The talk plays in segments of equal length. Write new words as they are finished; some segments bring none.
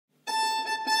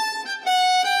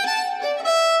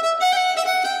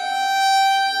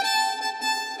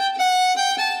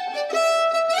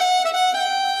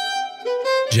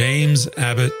James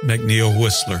Abbott McNeill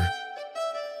Whistler.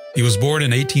 He was born in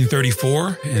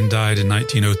 1834 and died in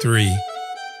 1903.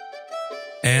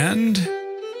 And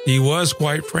he was,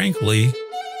 quite frankly,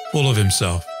 full of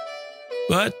himself.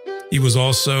 But he was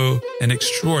also an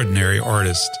extraordinary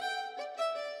artist.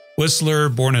 Whistler,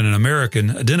 born an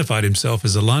American, identified himself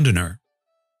as a Londoner.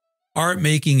 Art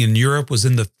making in Europe was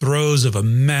in the throes of a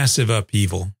massive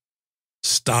upheaval.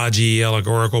 Stodgy,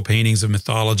 allegorical paintings of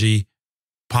mythology,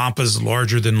 pompous,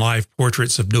 larger-than-life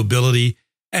portraits of nobility,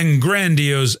 and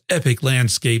grandiose, epic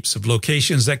landscapes of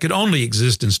locations that could only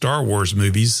exist in Star Wars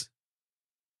movies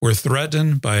were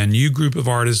threatened by a new group of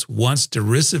artists once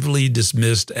derisively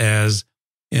dismissed as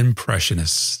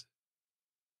Impressionists.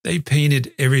 They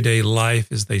painted everyday life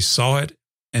as they saw it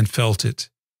and felt it.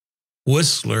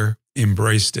 Whistler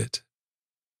embraced it.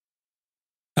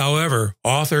 However,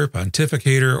 author,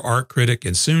 pontificator, art critic,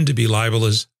 and soon-to-be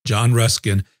libelous John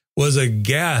Ruskin was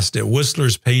aghast at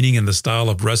Whistler's painting in the style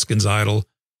of Ruskin's idol,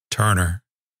 Turner.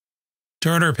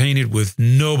 Turner painted with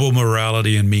noble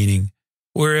morality and meaning,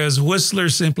 whereas Whistler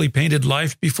simply painted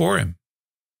life before him.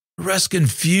 Ruskin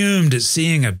fumed at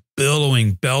seeing a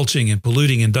billowing, belching, and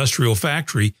polluting industrial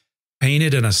factory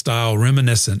painted in a style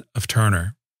reminiscent of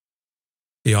Turner.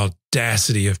 The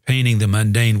audacity of painting the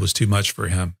mundane was too much for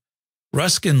him.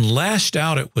 Ruskin lashed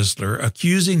out at Whistler,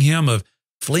 accusing him of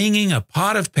flinging a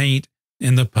pot of paint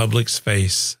in the public's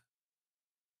face.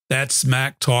 That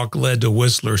smack talk led to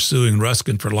Whistler suing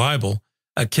Ruskin for libel,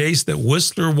 a case that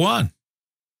Whistler won.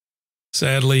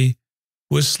 Sadly,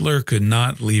 Whistler could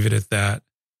not leave it at that.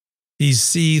 He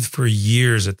seethed for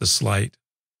years at the slight.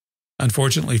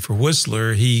 Unfortunately for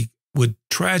Whistler, he would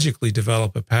tragically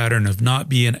develop a pattern of not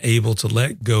being able to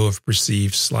let go of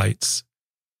perceived slights.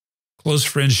 Close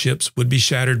friendships would be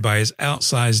shattered by his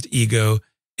outsized ego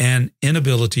and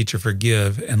inability to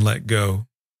forgive and let go.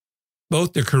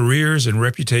 Both the careers and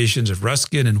reputations of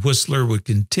Ruskin and Whistler would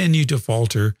continue to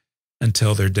falter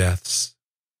until their deaths.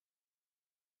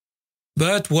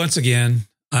 But once again,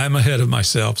 I'm ahead of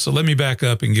myself, so let me back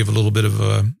up and give a little bit of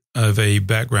a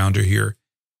backgrounder here.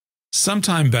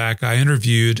 Sometime back, I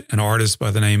interviewed an artist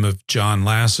by the name of John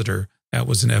Lasseter. That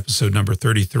was in episode number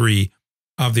 33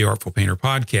 of the Artful Painter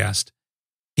podcast.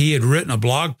 He had written a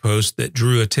blog post that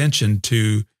drew attention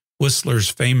to Whistler's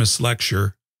famous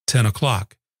lecture, 10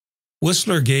 o'clock.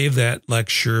 Whistler gave that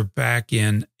lecture back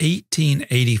in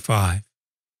 1885.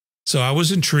 So I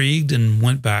was intrigued and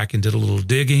went back and did a little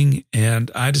digging,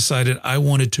 and I decided I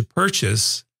wanted to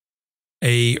purchase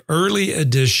an early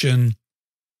edition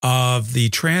of the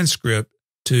transcript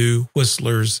to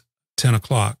Whistler's 10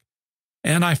 o'clock.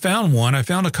 And I found one. I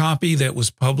found a copy that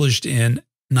was published in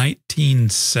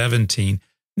 1917.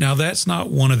 Now, that's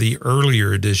not one of the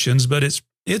earlier editions, but it's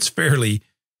a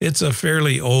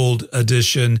fairly old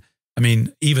edition. I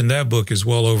mean, even that book is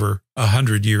well over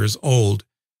 100 years old.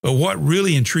 But what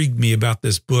really intrigued me about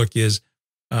this book is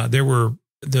they were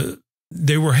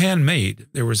handmade.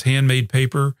 There was handmade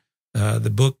paper. The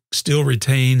book still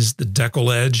retains the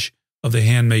decal edge of the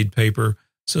handmade paper,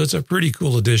 so it's a pretty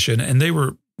cool edition. And they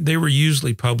were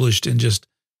usually published in just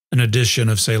an edition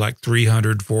of, say, like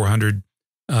 300, 400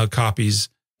 copies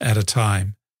at a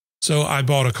time. So I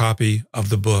bought a copy of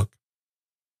the book.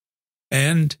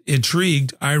 And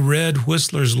intrigued, I read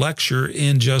Whistler's lecture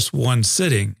in just one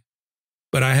sitting.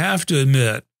 But I have to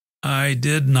admit, I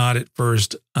did not at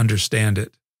first understand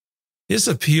it. His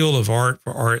appeal of art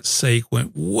for art's sake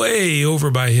went way over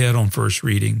my head on first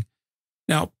reading.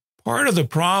 Now, part of the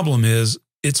problem is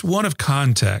it's one of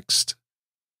context.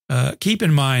 Keep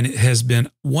in mind, it has been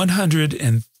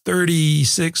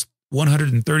 136,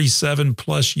 137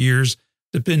 plus years,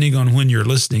 depending on when you're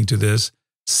listening to this,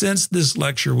 since this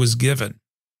lecture was given.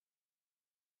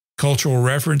 Cultural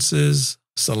references,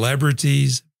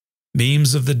 celebrities,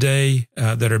 memes of the day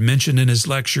that are mentioned in his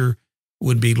lecture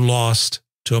would be lost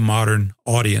to a modern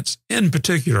audience, in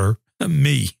particular,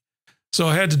 me. So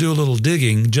I had to do a little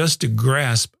digging just to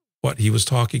grasp what he was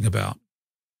talking about.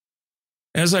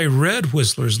 As I read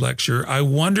Whistler's lecture, I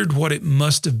wondered what it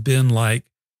must have been like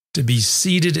to be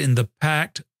seated in the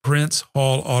packed Prince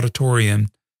Hall Auditorium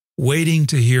waiting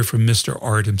to hear from Mr.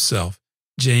 Art himself,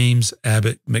 James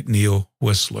Abbott McNeill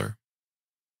Whistler.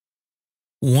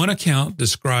 One account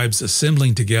describes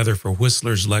assembling together for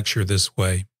Whistler's lecture this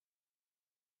way.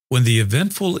 When the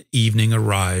eventful evening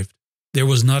arrived, there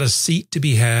was not a seat to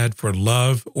be had for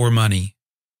love or money.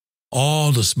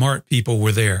 All the smart people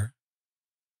were there.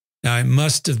 Now, it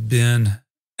must have been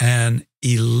an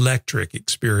electric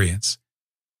experience.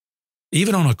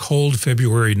 Even on a cold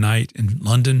February night in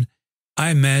London, I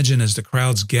imagine as the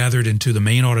crowds gathered into the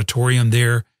main auditorium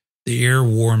there, the air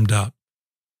warmed up.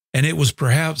 and it was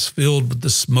perhaps filled with the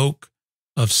smoke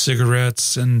of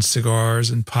cigarettes and cigars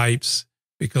and pipes,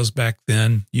 because back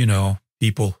then,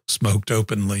 people smoked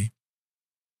openly.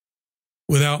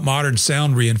 Without modern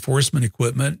sound reinforcement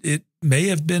equipment, it may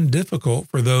have been difficult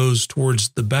for those towards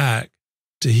the back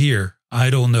to hear. I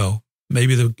don't know.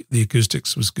 Maybe the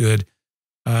acoustics was good,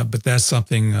 but that's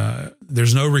something.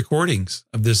 There's no recordings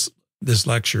of this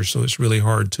lecture, so it's really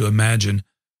hard to imagine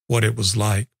what it was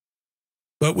like.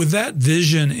 But with that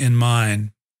vision in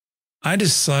mind, I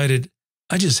decided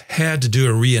I just had to do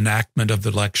a reenactment of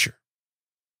the lecture.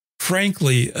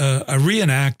 Frankly, a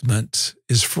reenactment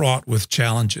is fraught with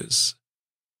challenges.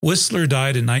 Whistler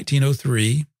died in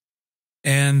 1903,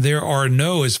 and there are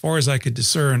no, as far as I could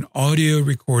discern, audio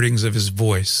recordings of his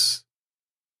voice.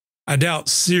 I doubt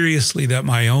seriously that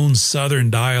my own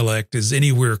Southern dialect is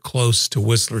anywhere close to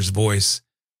Whistler's voice.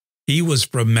 He was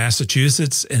from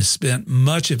Massachusetts and spent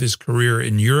much of his career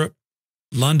in Europe,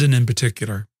 London in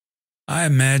particular. I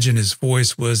imagine his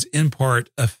voice was in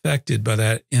part affected by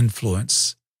that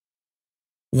influence.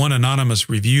 One anonymous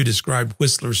review described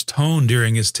Whistler's tone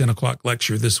during his 10 o'clock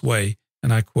lecture this way,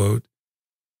 and I quote,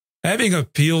 "Having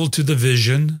appealed to the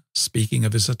vision, speaking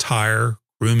of his attire,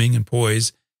 grooming, and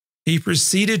poise, he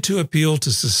proceeded to appeal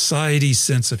to society's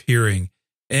sense of hearing,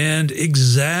 and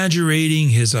exaggerating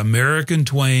his American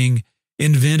twang,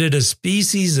 invented a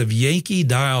species of Yankee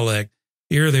dialect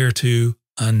hitherto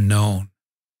unknown."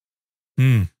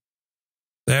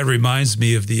 That reminds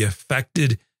me of the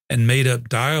affected and made-up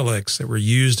dialects that were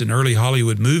used in early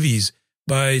Hollywood movies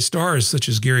by stars such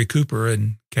as Gary Cooper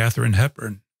and Katharine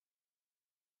Hepburn.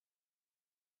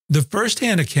 The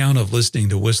first-hand account of listening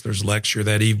to Whistler's lecture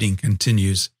that evening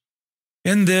continues.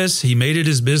 In this, he made it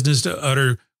his business to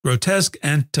utter grotesque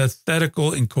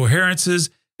antithetical incoherences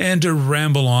and to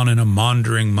ramble on in a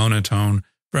maundering monotone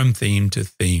from theme to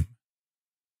theme.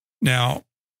 Now,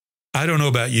 I don't know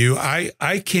about you.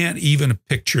 I can't even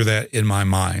picture that in my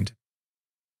mind.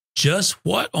 Just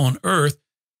what on earth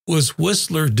was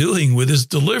Whistler doing with his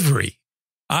delivery?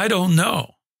 I don't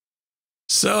know.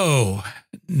 So,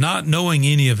 not knowing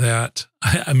any of that,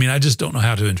 I just don't know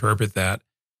how to interpret that.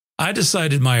 I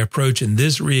decided my approach in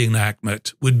this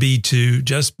reenactment would be to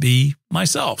just be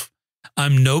myself.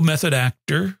 I'm no method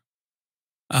actor.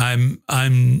 I'm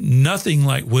nothing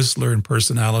like Whistler in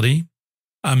personality.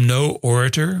 I'm no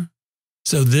orator.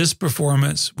 So this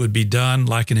performance would be done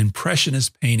like an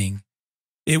Impressionist painting.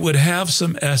 It would have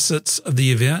some essence of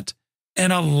the event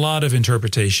and a lot of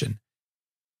interpretation.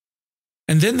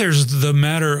 And then there's the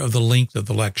matter of the length of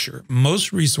the lecture.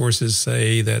 Most resources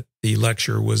say that the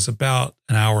lecture was about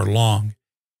an hour long.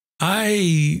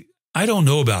 I don't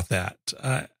know about that.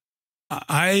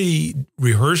 I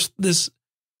rehearsed this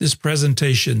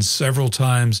presentation several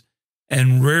times,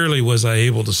 and rarely was I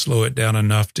able to slow it down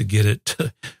enough to get it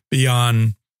to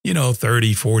beyond,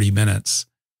 30, 40 minutes.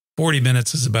 40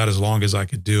 minutes is about as long as I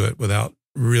could do it without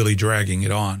really dragging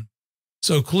it on.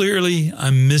 So clearly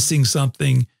I'm missing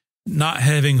something. Not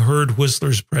having heard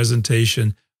Whistler's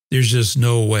presentation, there's just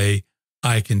no way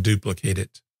I can duplicate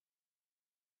it.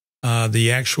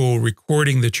 The actual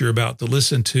recording that you're about to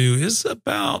listen to is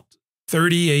about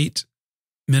 38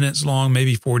 minutes long,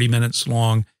 maybe 40 minutes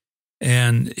long,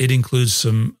 and it includes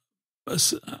some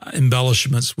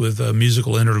embellishments with a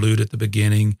musical interlude at the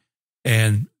beginning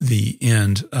and the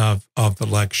end of the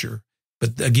lecture.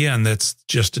 But again, that's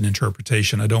just an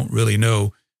interpretation. I don't really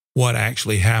know what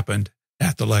actually happened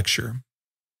at the lecture.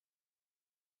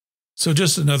 So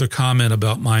just another comment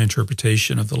about my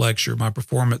interpretation of the lecture, my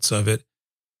performance of it.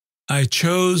 I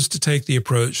chose to take the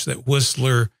approach that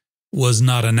Whistler was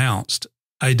not announced.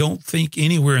 I don't think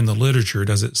anywhere in the literature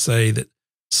does it say that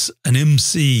an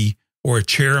MC or a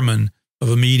chairman of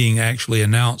a meeting actually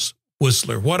announced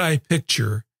Whistler. What I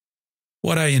picture,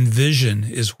 what I envision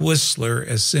is Whistler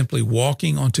as simply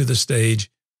walking onto the stage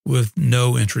with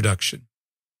no introduction.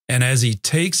 And as he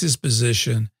takes his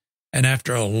position, and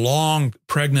after a long,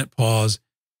 pregnant pause,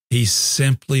 he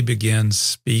simply begins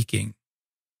speaking.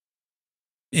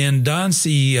 In Don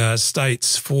C.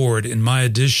 Stites Ford, in my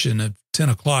edition of 10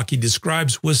 o'clock, he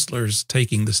describes Whistler's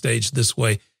taking the stage this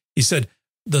way. He said,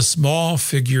 "The small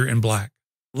figure in black,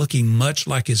 looking much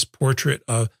like his portrait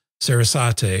of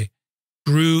Sarasate,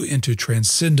 grew into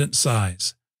transcendent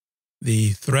size.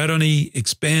 The threnody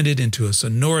expanded into a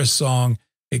sonorous song,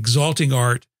 exalting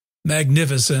art,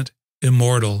 magnificent,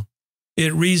 immortal.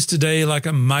 It reads today like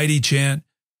a mighty chant,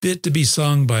 fit to be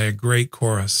sung by a great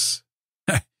chorus."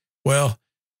 Well,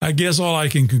 I guess all I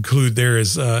can conclude there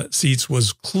is Seitz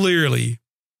was clearly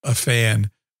a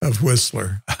fan of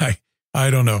Whistler.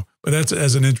 I don't know, but that's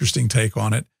as an interesting take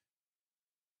on it.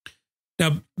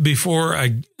 Now, before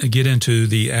I get into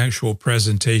the actual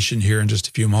presentation here in just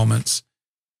a few moments,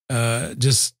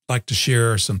 just like to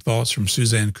share some thoughts from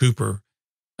Suzanne Cooper.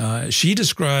 She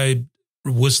described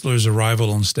Whistler's arrival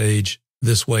on stage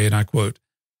this way, and I quote,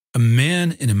 "A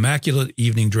man in immaculate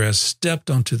evening dress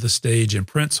stepped onto the stage in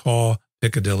Prince Hall,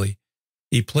 Piccadilly.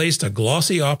 He placed a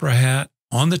glossy opera hat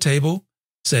on the table,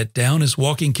 set down his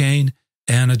walking cane,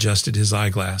 and adjusted his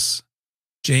eyeglass.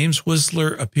 James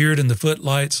Whistler appeared in the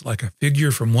footlights like a figure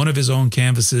from one of his own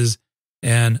canvases,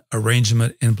 an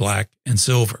arrangement in black and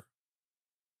silver."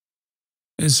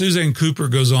 And Suzanne Cooper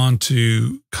goes on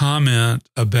to comment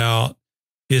about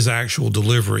his actual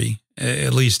delivery,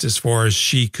 at least as far as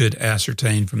she could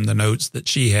ascertain from the notes that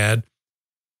she had.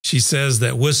 She says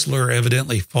that Whistler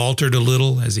evidently faltered a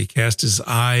little as he cast his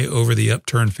eye over the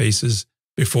upturned faces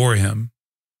before him.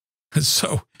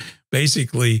 So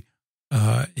basically,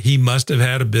 he must have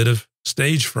had a bit of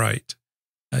stage fright.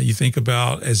 You think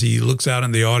about as he looks out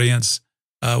in the audience,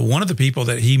 one of the people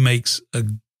that he makes a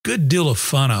good deal of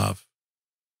fun of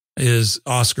is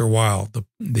Oscar Wilde,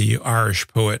 the Irish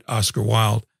poet Oscar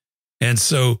Wilde. And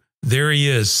so there he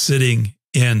is sitting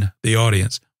in the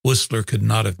audience. Whistler could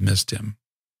not have missed him.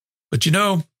 But you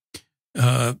know,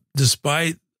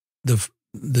 despite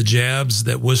the jabs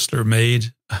that Whistler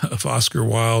made of Oscar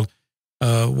Wilde,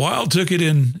 Wilde took it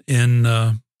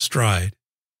in stride.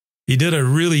 He did a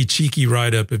really cheeky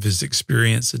write-up of his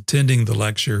experience attending the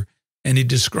lecture, and he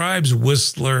describes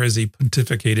Whistler as he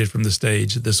pontificated from the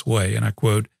stage this way, and I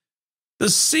quote, "The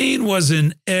scene was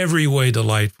in every way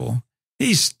delightful.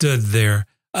 He stood there,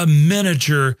 a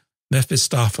miniature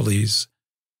Mephistopheles,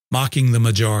 mocking the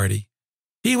majority.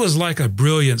 He was like a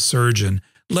brilliant surgeon,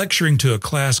 lecturing to a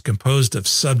class composed of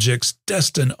subjects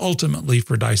destined ultimately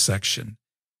for dissection,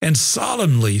 and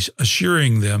solemnly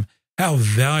assuring them how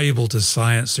valuable to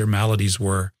science their maladies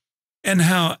were, and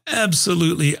how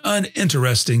absolutely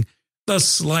uninteresting the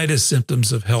slightest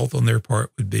symptoms of health on their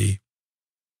part would be.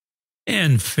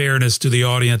 In fairness to the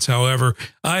audience, however,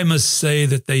 I must say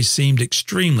that they seemed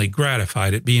extremely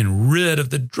gratified at being rid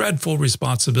of the dreadful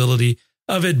responsibility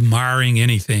of admiring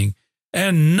anything,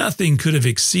 and nothing could have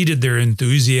exceeded their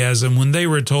enthusiasm when they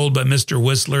were told by Mr.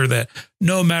 Whistler that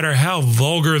no matter how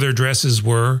vulgar their dresses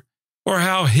were, or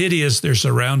how hideous their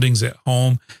surroundings at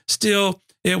home, still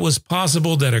it was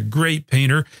possible that a great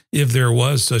painter, if there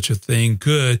was such a thing,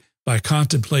 could, by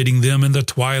contemplating them in the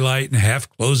twilight and half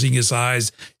closing his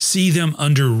eyes, see them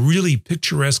under really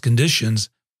picturesque conditions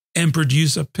and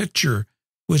produce a picture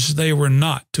which they were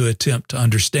not to attempt to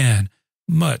understand,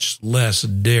 much less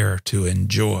dare to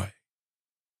enjoy."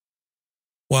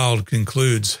 Wilde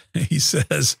concludes, he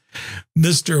says,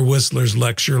 "Mr. Whistler's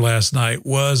lecture last night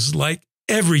was, like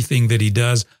everything that he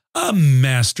does, a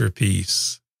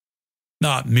masterpiece.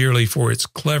 Not merely for its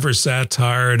clever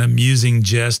satire and amusing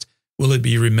jest will it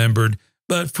be remembered,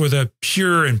 but for the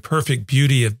pure and perfect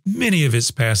beauty of many of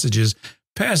its passages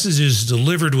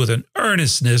delivered with an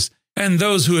earnestness, and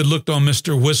those who had looked on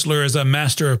Mr. Whistler as a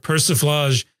master of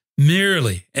persiflage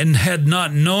merely, and had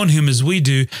not known him as we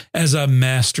do, as a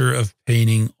master of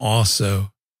painting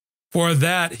also. For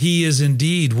that he is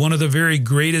indeed one of the very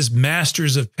greatest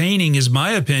masters of painting is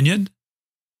my opinion.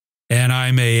 And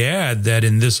I may add that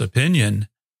in this opinion,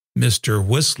 Mr.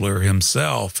 Whistler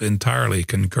himself entirely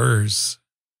concurs."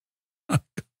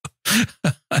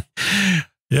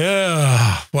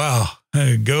 Yeah, wow.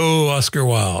 Go Oscar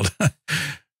Wilde.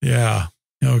 Yeah,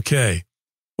 okay.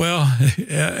 Well,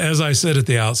 as I said at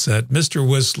the outset, Mr.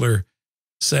 Whistler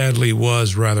sadly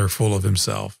was rather full of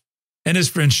himself, and his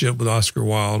friendship with Oscar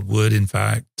Wilde would, in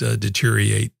fact,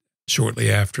 deteriorate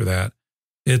shortly after that.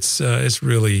 It's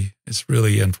really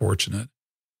unfortunate.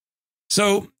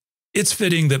 So it's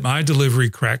fitting that my delivery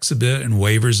cracks a bit and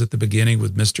wavers at the beginning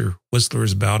with Mr.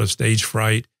 Whistler's bout of stage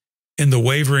fright. In the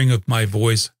wavering of my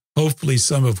voice, hopefully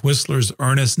some of Whistler's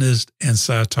earnestness and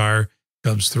satire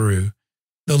comes through.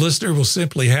 The listener will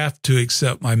simply have to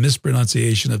accept my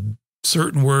mispronunciation of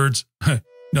certain words,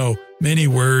 no, many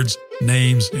words,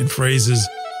 names, and phrases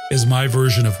as my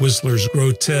version of Whistler's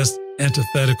grotesque,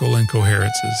 antithetical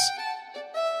incoherences.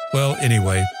 Well,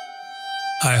 anyway,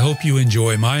 I hope you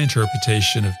enjoy my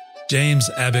interpretation of James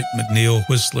Abbott McNeill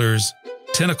Whistler's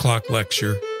 10 o'clock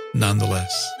lecture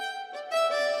nonetheless.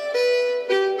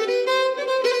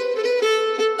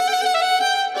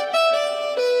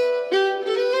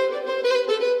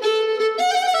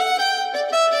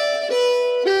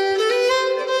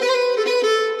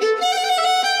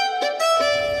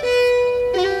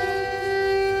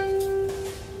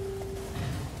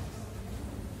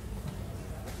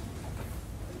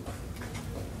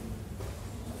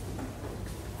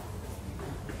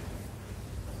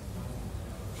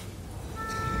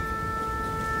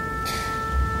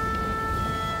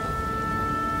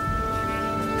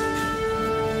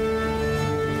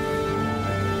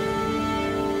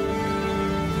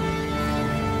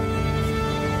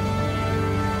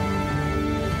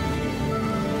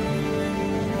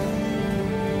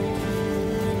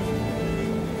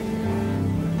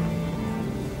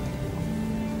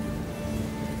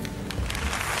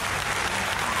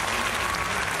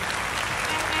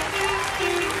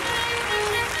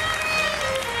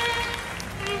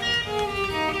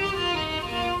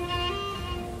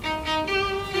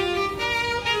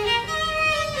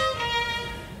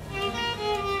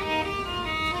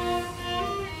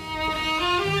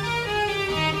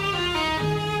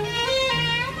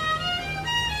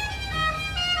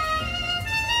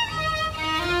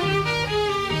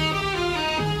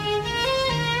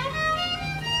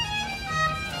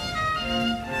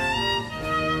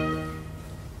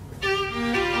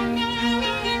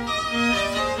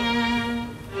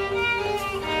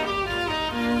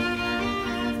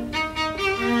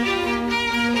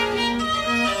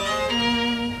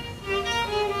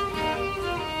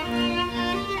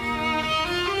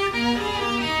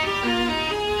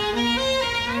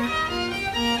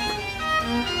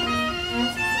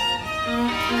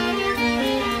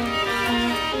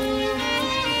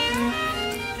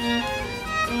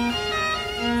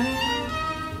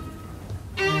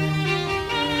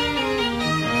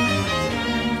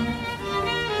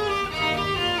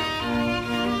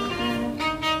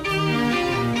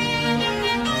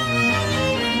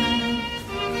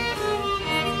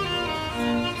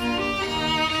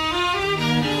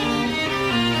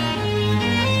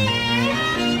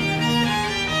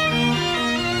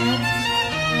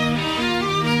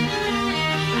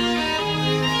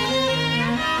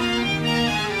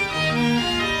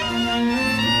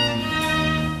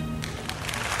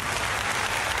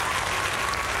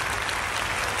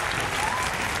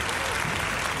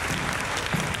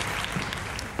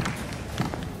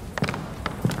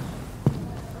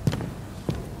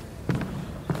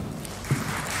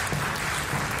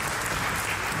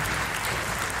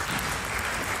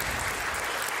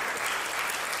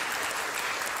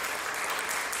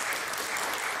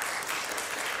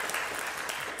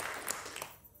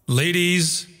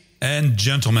 Ladies and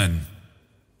gentlemen,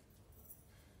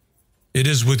 it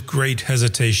is with great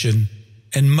hesitation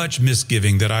and much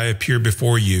misgiving that I appear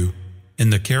before you in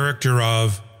the character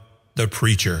of the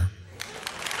preacher.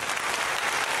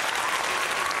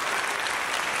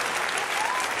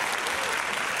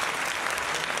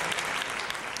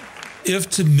 If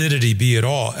timidity be at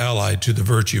all allied to the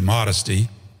virtue modesty,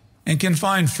 and can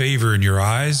find favor in your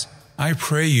eyes, I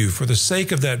pray you, for the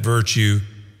sake of that virtue,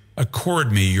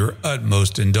 accord me your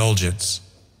utmost indulgence.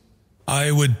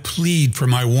 I would plead for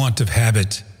my want of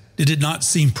habit, did it not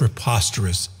seem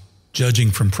preposterous,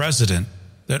 judging from precedent,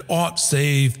 that aught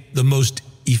save the most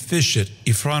efficient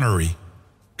effrontery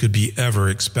could be ever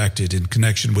expected in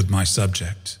connection with my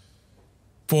subject.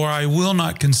 For I will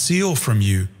not conceal from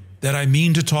you that I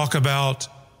mean to talk about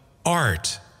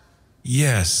art.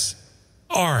 Yes,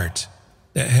 art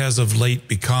that has of late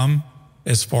become,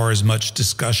 as far as much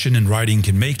discussion and writing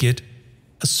can make it,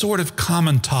 a sort of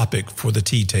common topic for the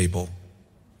tea table.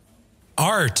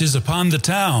 Art is upon the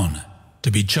town,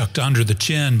 to be chucked under the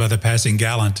chin by the passing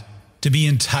gallant, to be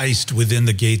enticed within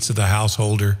the gates of the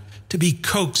householder, to be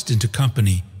coaxed into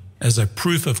company as a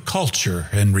proof of culture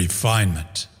and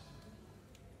refinement.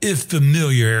 If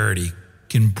familiarity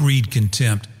can breed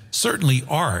contempt, certainly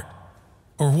art,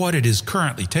 or what it is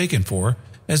currently taken for,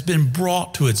 has been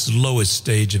brought to its lowest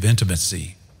stage of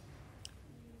intimacy.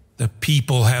 The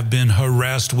people have been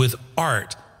harassed with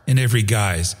art in every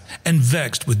guise and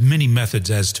vexed with many methods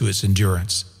as to its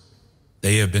endurance.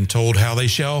 They have been told how they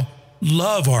shall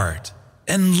love art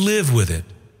and live with it.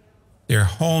 Their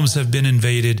homes have been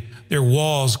invaded, their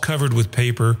walls covered with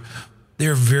paper,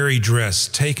 their very dress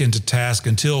taken to task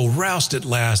until, roused at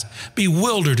last,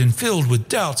 bewildered and filled with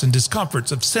doubts and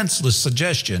discomforts of senseless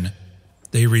suggestion,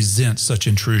 they resent such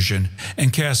intrusion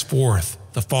and cast forth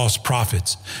the false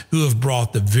prophets who have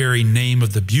brought the very name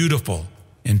of the beautiful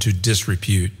into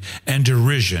disrepute and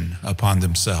derision upon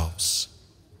themselves.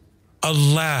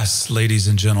 Alas, ladies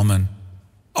and gentlemen,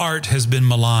 art has been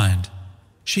maligned.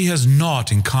 She has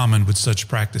naught in common with such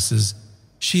practices.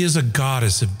 She is a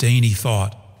goddess of dainty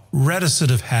thought,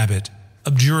 reticent of habit,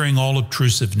 abjuring all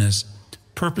obtrusiveness,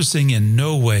 purposing in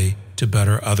no way to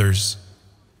better others.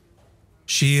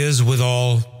 She is,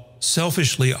 withal,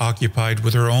 selfishly occupied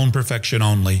with her own perfection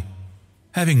only,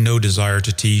 having no desire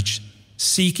to teach,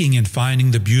 seeking and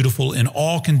finding the beautiful in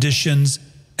all conditions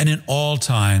and in all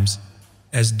times,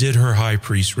 as did her high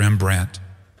priest Rembrandt,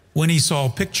 when he saw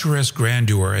picturesque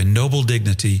grandeur and noble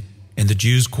dignity in the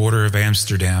Jews' quarter of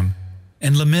Amsterdam,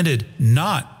 and lamented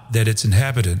not that its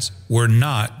inhabitants were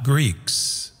not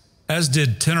Greeks, as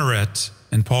did Tintoret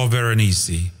and Paul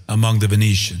Veronese among the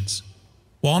Venetians,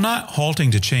 while not halting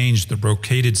to change the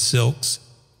brocaded silks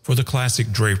for the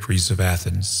classic draperies of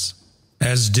Athens,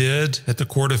 as did at the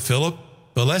court of Philip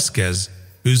Velasquez,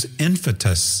 whose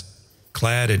infantas,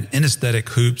 clad in inesthetic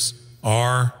hoops,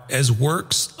 are as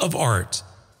works of art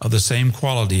of the same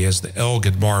quality as the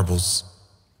Elgin marbles.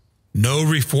 No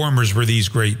reformers were these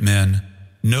great men,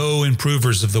 no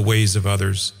improvers of the ways of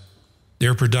others.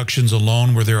 Their productions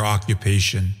alone were their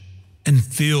occupation, and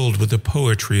filled with the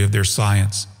poetry of their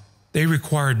science, they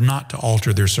required not to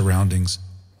alter their surroundings,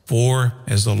 for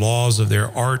as the laws of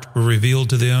their art were revealed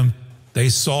to them, they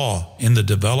saw in the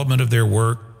development of their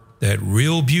work that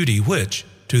real beauty which,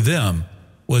 to them,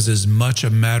 was as much a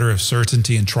matter of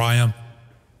certainty and triumph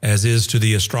as is to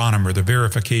the astronomer the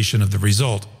verification of the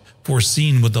result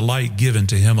foreseen with the light given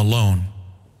to him alone.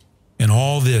 In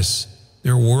all this,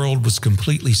 their world was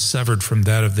completely severed from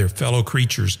that of their fellow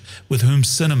creatures, with whom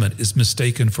sentiment is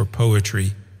mistaken for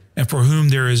poetry, and for whom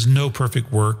there is no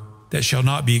perfect work that shall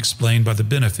not be explained by the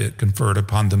benefit conferred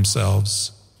upon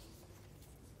themselves.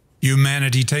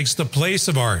 Humanity takes the place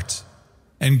of art,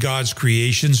 and God's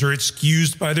creations are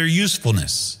excused by their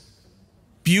usefulness.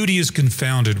 Beauty is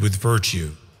confounded with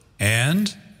virtue,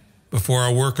 and, before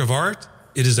a work of art,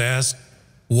 it is asked,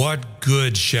 what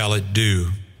good shall it do?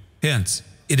 Hence,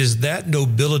 it is that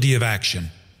nobility of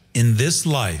action, in this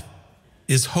life,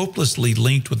 is hopelessly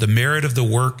linked with the merit of the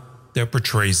work that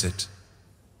portrays it.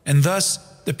 And thus,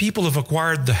 the people have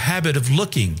acquired the habit of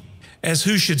looking, as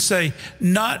who should say,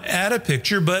 not at a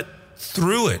picture, but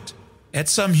through it, at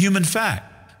some human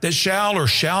fact that shall or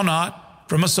shall not,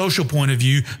 from a social point of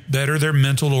view, better their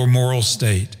mental or moral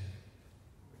state.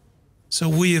 So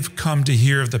we have come to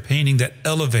hear of the painting that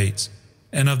elevates,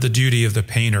 and of the duty of the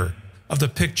painter, of the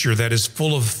picture that is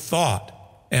full of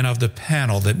thought, and of the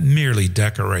panel that merely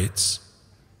decorates.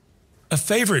 A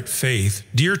favorite faith,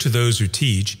 dear to those who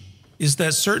teach, is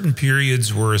that certain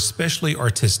periods were especially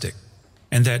artistic,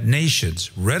 and that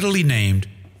nations, readily named,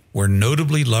 were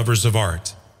notably lovers of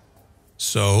art.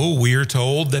 So we are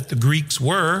told that the Greeks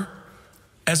were,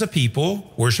 as a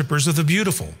people, worshippers of the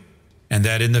beautiful, and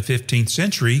that in the 15th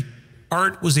century,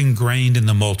 art was ingrained in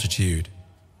the multitude.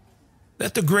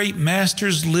 That the great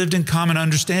masters lived in common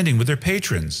understanding with their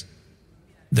patrons.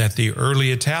 That the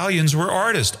early Italians were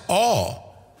artists,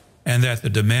 all, and that the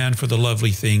demand for the lovely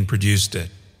thing produced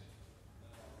it.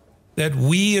 That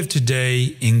we of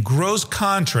today, in gross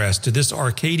contrast to this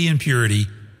Arcadian purity,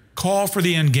 call for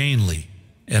the ungainly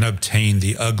and obtain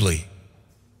the ugly.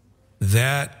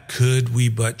 That could we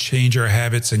but change our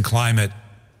habits and climate,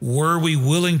 were we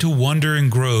willing to wander in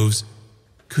groves,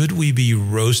 could we be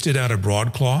roasted out of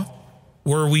broadcloth?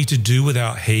 Were we to do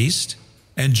without haste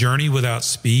and journey without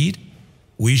speed,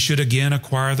 we should again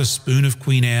acquire the spoon of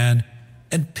Queen Anne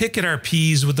and pick at our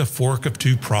peas with the fork of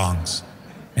two prongs.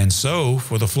 And so,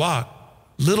 for the flock,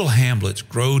 little hamlets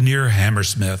grow near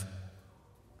Hammersmith.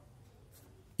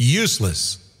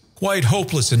 Useless, quite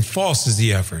hopeless and false is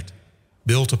the effort,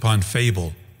 built upon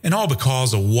fable, and all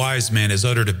because a wise man has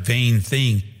uttered a vain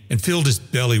thing and filled his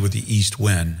belly with the east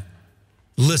wind.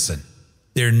 Listen,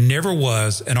 there never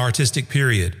was an artistic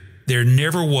period. There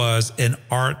never was an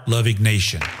art-loving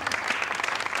nation.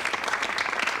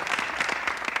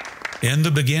 In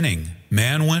the beginning,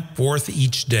 man went forth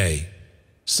each day,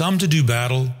 some to do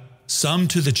battle, some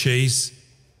to the chase,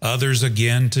 others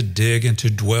again to dig and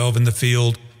to dwell in the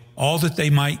field, all that they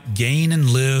might gain and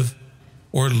live,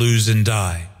 or lose and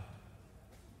die.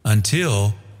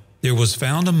 Until there was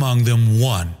found among them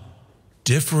one,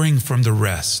 differing from the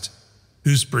rest,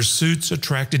 whose pursuits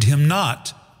attracted him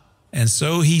not, and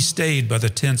so he stayed by the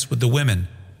tents with the women,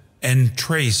 and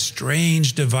traced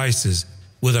strange devices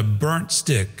with a burnt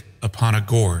stick upon a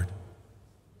gourd.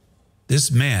 This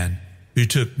man, who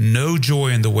took no joy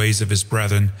in the ways of his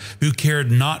brethren, who cared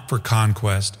not for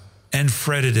conquest, and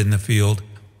fretted in the field,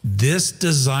 this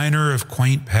designer of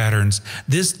quaint patterns,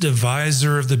 this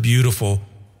deviser of the beautiful,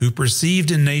 who perceived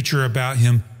in nature about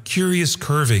him curious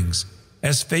curvings,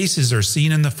 as faces are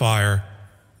seen in the fire,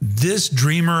 this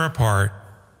dreamer apart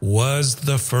was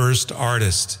the first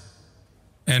artist.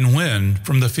 And when,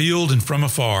 from the field and from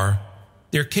afar,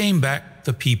 there came back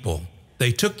the people,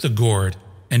 they took the gourd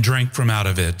and drank from out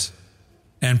of it.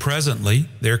 And presently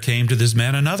there came to this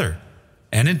man another,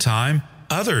 and in time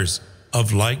others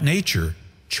of like nature,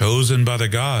 chosen by the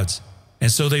gods. And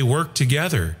so they worked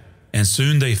together, and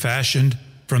soon they fashioned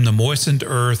from the moistened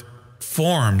earth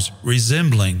forms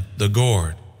resembling the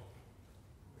gourd.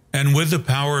 And with the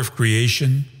power of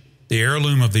creation, the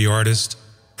heirloom of the artist,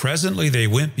 presently they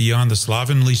went beyond the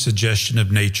slovenly suggestion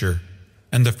of nature,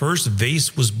 and the first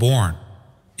vase was born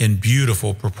in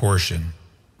beautiful proportion.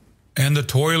 And the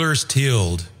toilers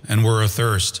tilled and were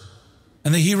athirst,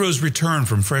 and the heroes returned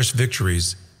from fresh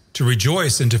victories to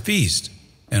rejoice and to feast,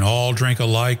 and all drank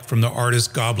alike from the artist's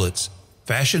goblets,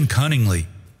 fashioned cunningly,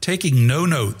 taking no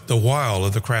note the while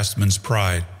of the craftsman's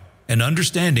pride, and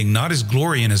understanding not his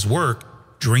glory in his work,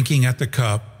 drinking at the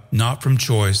cup, not from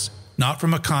choice, not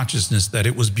from a consciousness that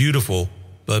it was beautiful,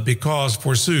 but because,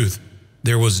 forsooth,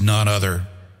 there was none other.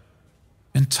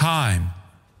 And time,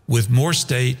 with more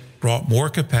state, brought more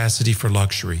capacity for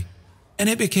luxury, and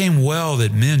it became well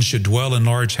that men should dwell in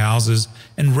large houses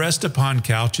and rest upon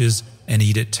couches and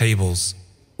eat at tables,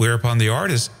 whereupon the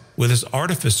artist, with his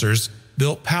artificers,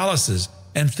 built palaces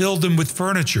and filled them with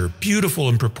furniture beautiful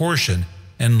in proportion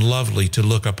and lovely to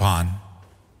look upon.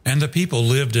 And the people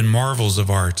lived in marvels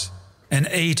of art, and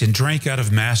ate and drank out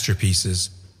of masterpieces,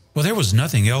 for there was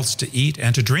nothing else to eat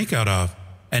and to drink out of,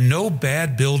 and no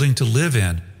bad building to live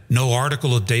in, no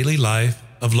article of daily life,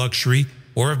 of luxury,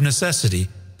 or of necessity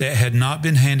that had not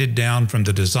been handed down from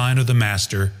the design of the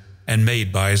master and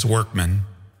made by his workmen.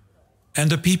 And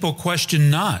the people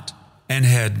questioned not, and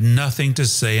had nothing to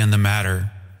say in the matter.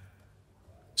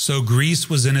 So Greece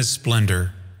was in its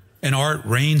splendor, and art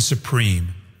reigned supreme,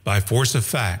 by force of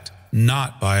fact,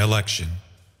 not by election.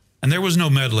 And there was no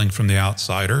meddling from the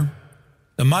outsider.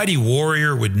 The mighty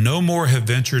warrior would no more have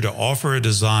ventured to offer a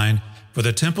design for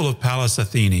the temple of Pallas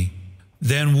Athene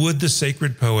than would the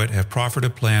sacred poet have proffered a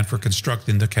plan for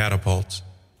constructing the catapults.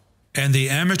 And the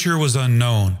amateur was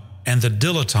unknown, and the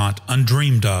dilettante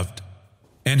undreamed of.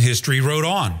 And history wrote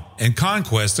on, and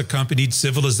conquest accompanied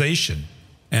civilization,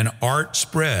 and art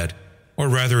spread, or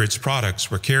rather its products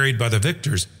were carried by the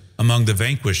victors among the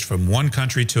vanquished from one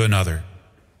country to another,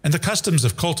 and the customs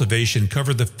of cultivation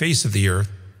covered the face of the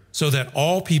earth, so that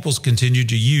all peoples continued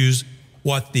to use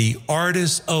what the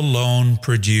artist alone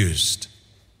produced.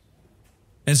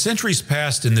 And centuries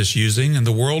passed in this using, and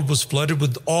the world was flooded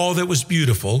with all that was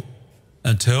beautiful,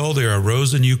 until there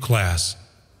arose a new class,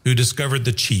 who discovered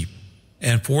the cheap,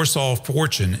 and foresaw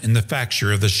fortune in the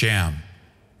facture of the sham.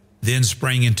 Then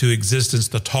sprang into existence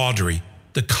the tawdry,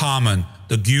 the common,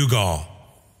 the gewgaw.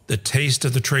 The taste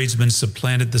of the tradesman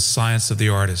supplanted the science of the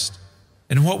artist,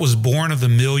 and what was born of the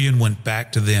million went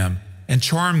back to them and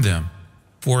charmed them,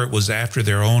 for it was after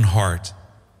their own heart.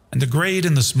 And the great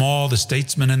and the small, the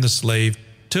statesman and the slave,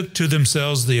 took to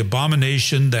themselves the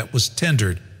abomination that was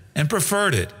tendered, and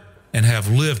preferred it, and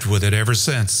have lived with it ever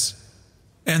since.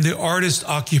 And the artist's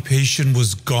occupation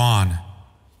was gone,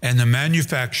 and the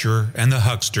manufacturer and the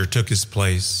huckster took his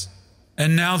place.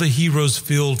 And now the heroes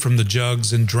filled from the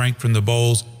jugs and drank from the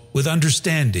bowls with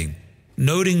understanding,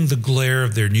 noting the glare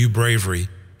of their new bravery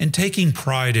and taking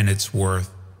pride in its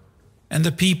worth. And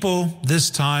the people, this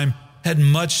time, had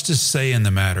much to say in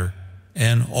the matter,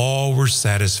 and all were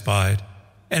satisfied.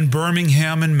 And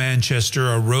Birmingham and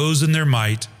Manchester arose in their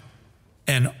might,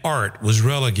 and art was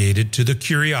relegated to the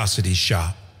curiosity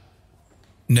shop.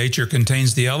 Nature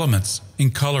contains the elements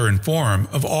in color and form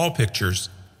of all pictures,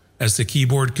 as the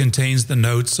keyboard contains the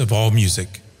notes of all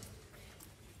music.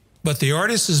 But the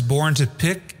artist is born to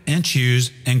pick and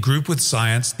choose and group with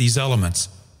science these elements,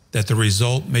 that the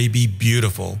result may be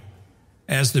beautiful,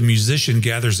 as the musician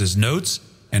gathers his notes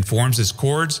and forms his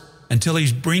chords until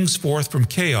he brings forth from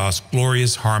chaos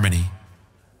glorious harmony.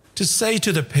 To say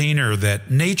to the painter that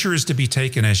nature is to be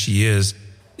taken as she is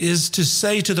to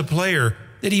say to the player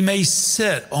that he may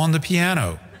sit on the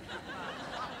piano.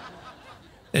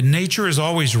 That nature is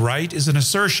always right is an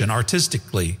assertion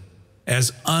artistically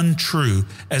as untrue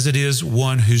as it is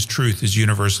one whose truth is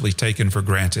universally taken for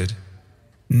granted.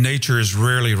 Nature is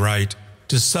rarely right,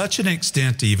 to such an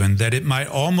extent even that it might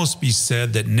almost be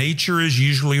said that nature is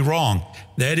usually wrong.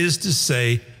 That is to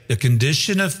say, the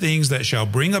condition of things that shall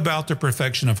bring about the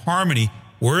perfection of harmony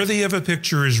worthy of a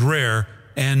picture is rare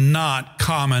and not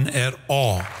common at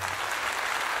all.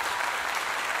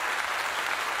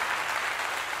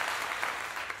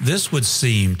 This would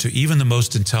seem to even the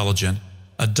most intelligent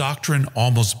a doctrine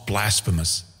almost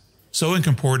blasphemous. So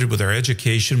incomported with our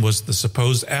education was the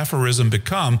supposed aphorism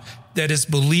become that its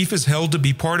belief is held to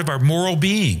be part of our moral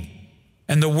being,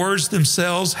 and the words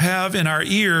themselves have in our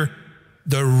ear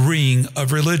the ring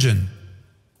of religion.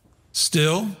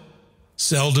 Still,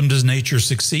 seldom does nature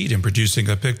succeed in producing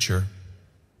a picture.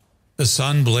 The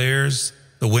sun blares,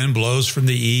 the wind blows from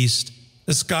the east,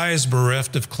 the sky is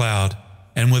bereft of cloud,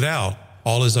 and without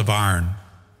all is of iron.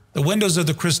 The windows of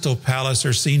the Crystal Palace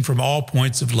are seen from all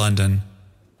points of London.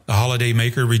 The holiday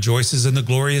maker rejoices in the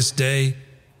glorious day,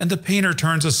 and the painter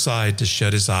turns aside to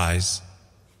shut his eyes.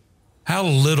 How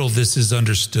little this is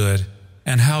understood,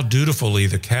 and how dutifully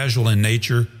the casual in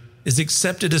nature is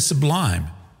accepted as sublime,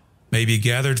 may be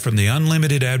gathered from the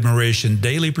unlimited admiration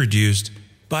daily produced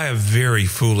by a very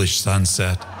foolish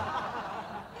sunset.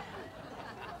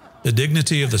 The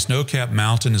dignity of the snow-capped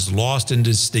mountain is lost in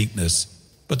distinctness,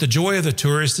 but the joy of the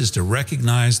tourist is to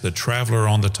recognize the traveler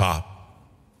on the top.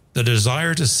 The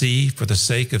desire to see for the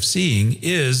sake of seeing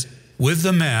is, with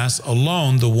the mass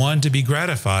alone, the one to be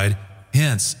gratified,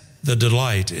 hence the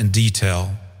delight in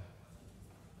detail.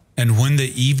 And when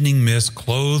the evening mist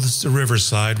clothes the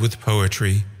riverside with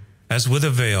poetry, as with a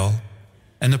veil,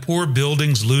 and the poor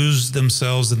buildings lose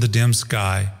themselves in the dim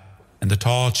sky, and the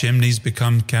tall chimneys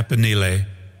become campanile,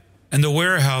 and the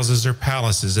warehouses are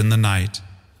palaces in the night,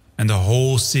 and the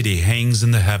whole city hangs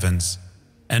in the heavens,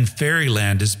 and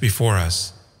fairyland is before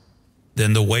us,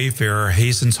 then the wayfarer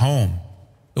hastens home,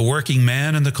 the working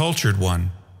man and the cultured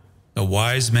one, the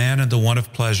wise man and the one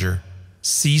of pleasure,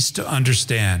 cease to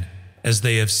understand as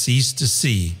they have ceased to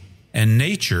see, and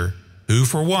nature, who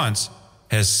for once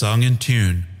has sung in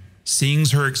tune,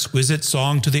 sings her exquisite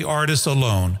song to the artist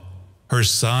alone, her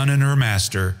son and her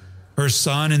master, her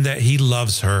son in that he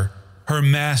loves her, her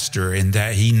master in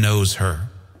that he knows her.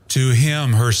 To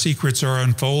him her secrets are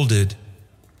unfolded.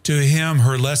 To him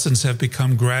her lessons have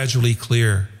become gradually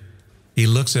clear. He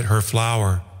looks at her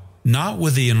flower, not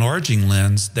with the enlarging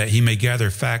lens that he may gather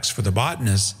facts for the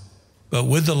botanist, but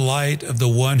with the light of the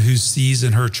one who sees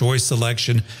in her choice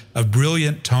selection of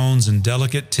brilliant tones and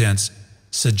delicate tints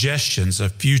suggestions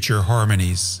of future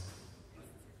harmonies.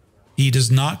 He does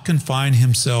not confine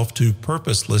himself to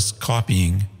purposeless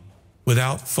copying,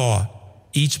 without thought,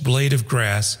 each blade of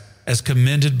grass as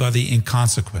commended by the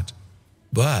inconsequent,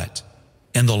 but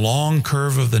in the long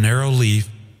curve of the narrow leaf,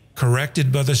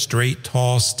 corrected by the straight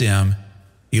tall stem,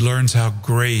 he learns how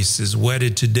grace is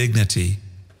wedded to dignity,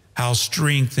 how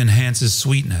strength enhances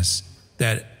sweetness,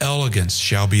 that elegance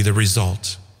shall be the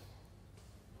result.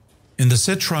 In the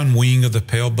citron wing of the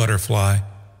pale butterfly,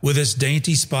 with its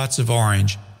dainty spots of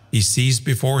orange, he sees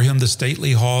before him the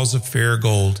stately halls of fair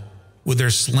gold, with their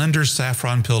slender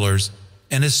saffron pillars,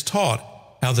 and is taught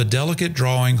how the delicate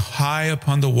drawing high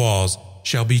upon the walls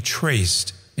shall be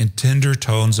traced in tender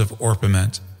tones of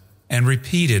orpiment, and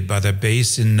repeated by the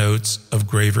bass in notes of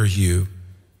graver hue.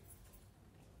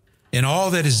 In all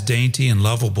that is dainty and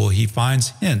lovable he finds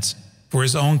hints for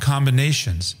his own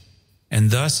combinations,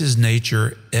 and thus is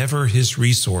nature ever his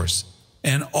resource,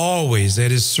 and always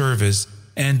at his service,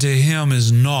 and to him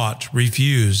is naught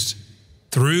refused.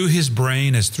 Through his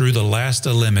brain, as through the last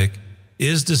polemic,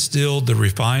 is distilled the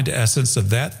refined essence of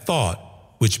that thought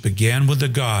which began with the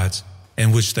gods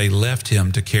and which they left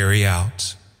him to carry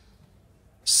out.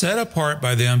 Set apart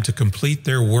by them to complete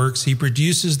their works, he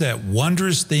produces that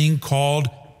wondrous thing called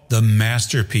the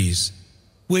masterpiece,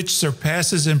 which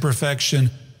surpasses in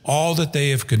perfection all that they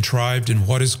have contrived in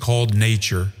what is called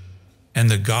nature, and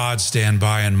the gods stand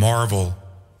by and marvel,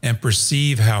 and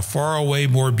perceive how far away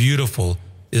more beautiful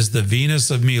is the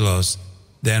Venus of Milos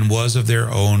than was of their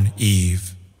own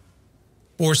Eve.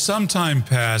 For some time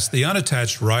past, the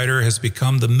unattached writer has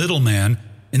become the middleman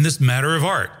in this matter of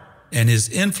art, and his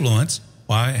influence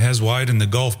has widened the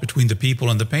gulf between the people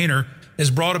and the painter,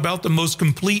 has brought about the most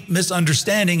complete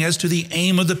misunderstanding as to the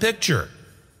aim of the picture.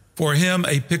 For him,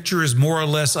 a picture is more or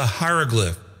less a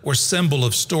hieroglyph or symbol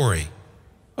of story.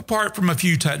 Apart from a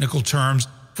few technical terms,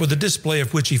 for the display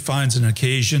of which he finds an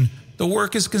occasion, the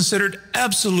work is considered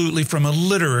absolutely from a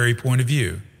literary point of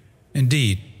view.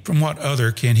 Indeed, from what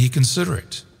other can he consider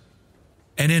it?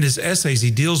 And in his essays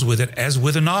he deals with it as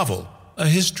with a novel, a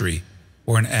history,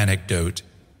 or an anecdote.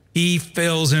 He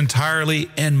fails entirely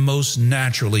and most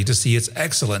naturally to see its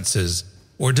excellences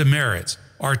or demerits,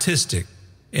 artistic,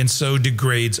 and so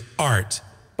degrades art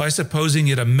by supposing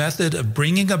it a method of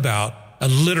bringing about a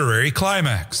literary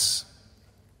climax.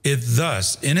 It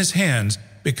thus, in his hands,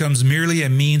 becomes merely a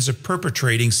means of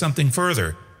perpetrating something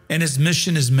further, and his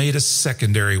mission is made a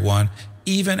secondary one,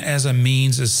 even as a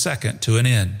means is second to an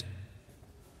end.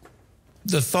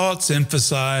 The thoughts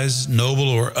emphasized, noble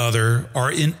or other,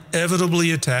 are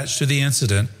inevitably attached to the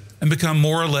incident and become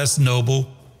more or less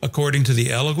noble according to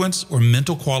the eloquence or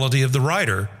mental quality of the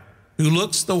writer, who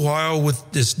looks the while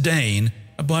with disdain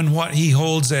upon what he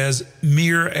holds as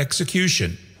mere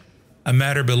execution, a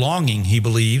matter belonging, he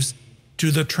believes,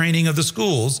 to the training of the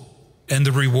schools and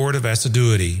the reward of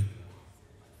assiduity.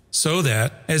 So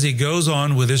that, as he goes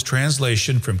on with his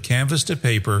translation from canvas to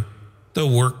paper, the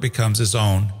work becomes his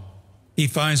own. He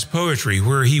finds poetry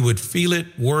where he would feel it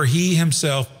were he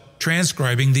himself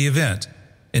transcribing the event,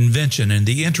 invention in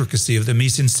the intricacy of the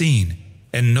mise en scene,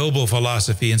 and noble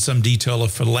philosophy in some detail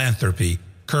of philanthropy,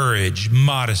 courage,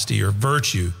 modesty, or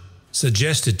virtue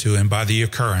suggested to him by the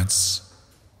occurrence.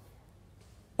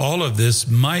 All of this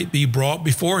might be brought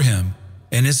before him,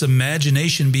 and his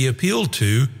imagination be appealed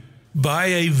to by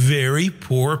a very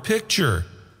poor picture.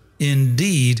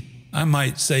 Indeed, I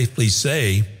might safely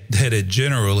say that it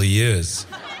generally is.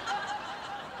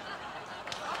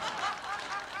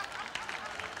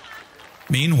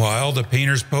 Meanwhile, the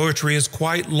painter's poetry is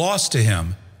quite lost to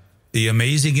him. The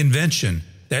amazing invention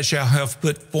that shall have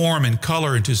put form and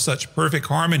color into such perfect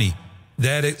harmony,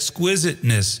 that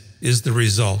exquisiteness is the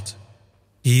result.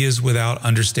 He is without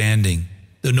understanding.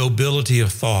 The nobility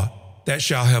of thought that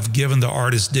shall have given the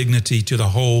artist dignity to the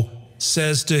whole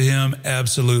says to him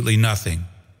absolutely nothing.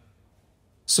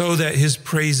 So that his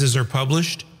praises are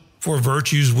published for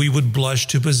virtues we would blush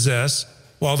to possess,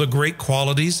 while the great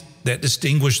qualities that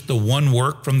distinguish the one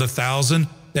work from the thousand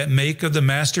that make of the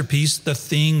masterpiece the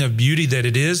thing of beauty that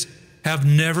it is, have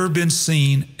never been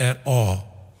seen at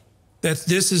all. That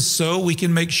this is so we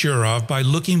can make sure of by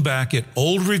looking back at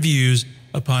old reviews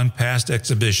upon past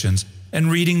exhibitions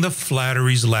and reading the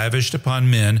flatteries lavished upon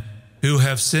men who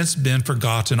have since been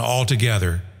forgotten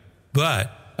altogether,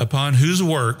 but upon whose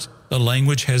works the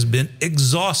language has been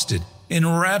exhausted in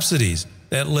rhapsodies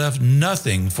that left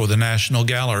nothing for the National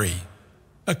Gallery.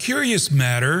 A curious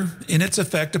matter in its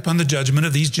effect upon the judgment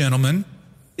of these gentlemen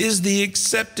is the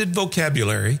accepted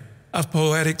vocabulary of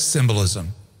poetic symbolism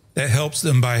that helps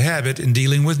them by habit in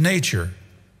dealing with nature.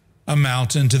 A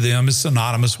mountain to them is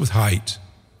synonymous with height,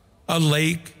 a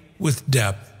lake with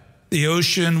depth, the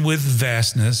ocean with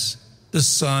vastness, the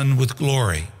sun with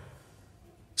glory.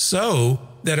 So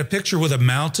that a picture with a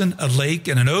mountain, a lake,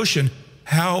 and an ocean,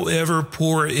 however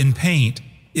poor in paint,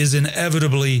 is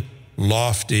inevitably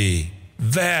lofty,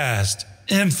 vast,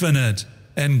 infinite,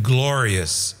 and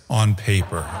glorious on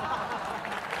paper.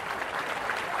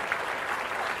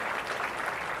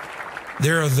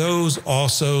 There are those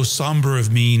also somber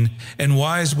of mien and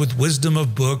wise with wisdom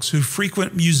of books who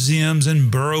frequent museums and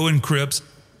burrow in crypts,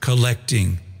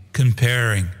 collecting,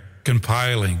 comparing,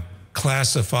 compiling,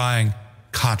 classifying,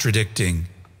 contradicting.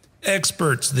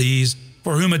 Experts these,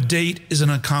 for whom a date is an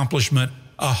accomplishment,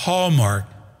 a hallmark,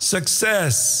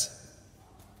 success.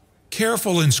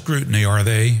 Careful in scrutiny are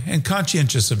they, and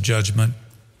conscientious of judgment,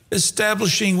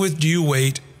 establishing with due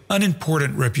weight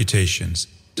unimportant reputations,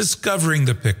 discovering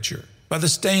the picture, by the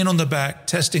stain on the back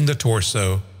testing the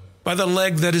torso, by the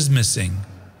leg that is missing,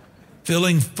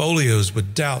 filling folios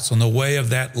with doubts on the way of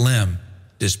that limb,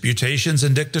 disputations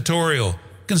and dictatorial,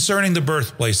 concerning the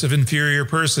birthplace of inferior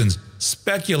persons,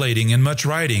 speculating in much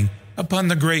writing upon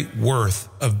the great worth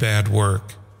of bad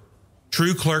work.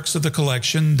 True clerks of the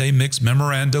collection, they mix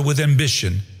memoranda with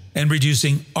ambition, and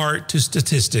reducing art to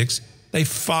statistics, they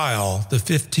file the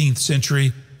 15th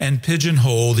century and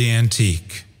pigeonhole the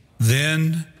antique.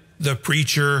 Then the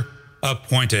preacher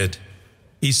appointed.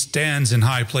 He stands in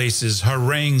high places,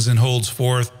 harangues and holds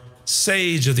forth,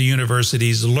 sage of the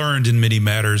universities, learned in many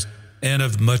matters, and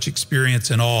of much experience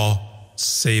in all,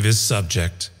 save his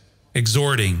subject,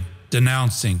 exhorting,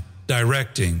 denouncing,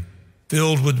 directing,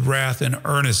 filled with wrath and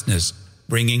earnestness,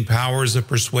 bringing powers of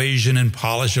persuasion and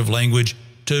polish of language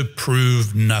to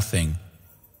prove nothing,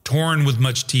 torn with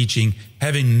much teaching,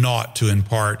 having naught to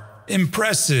impart,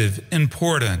 impressive,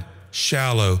 important,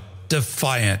 shallow,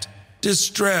 defiant,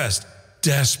 distressed,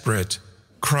 desperate,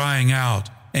 crying out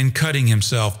and cutting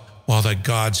himself while the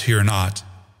gods hear not.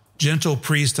 Gentle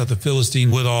priest of the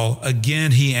Philistine withal,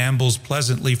 again he ambles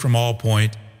pleasantly from all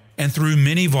point, and through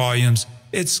many volumes,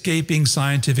 escaping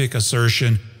scientific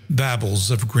assertion,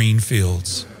 babbles of green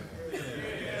fields.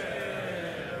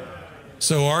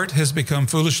 So art has become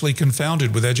foolishly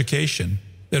confounded with education,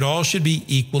 that all should be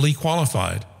equally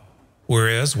qualified.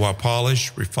 Whereas, while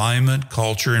polish, refinement,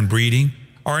 culture, and breeding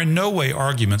are in no way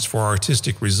arguments for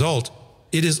artistic result,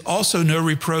 it is also no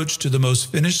reproach to the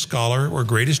most finished scholar or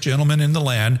greatest gentleman in the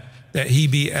land that he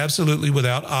be absolutely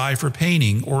without eye for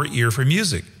painting or ear for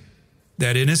music,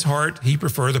 that in his heart he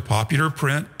prefer the popular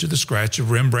print to the scratch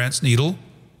of Rembrandt's needle,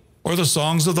 or the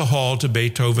songs of the hall to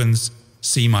Beethoven's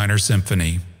C minor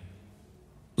symphony.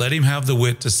 Let him have the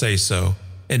wit to say so,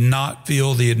 and not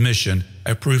feel the admission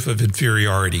a proof of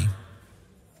inferiority.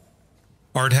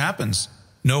 Art happens.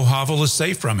 No hovel is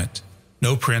safe from it.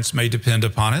 No prince may depend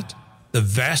upon it. The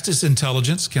vastest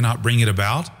intelligence cannot bring it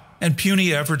about, and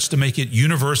puny efforts to make it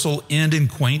universal end in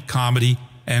quaint comedy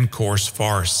and coarse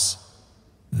farce.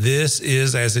 This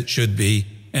is as it should be,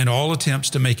 and all attempts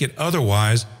to make it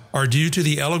otherwise are due to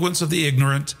the eloquence of the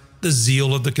ignorant, the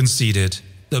zeal of the conceited.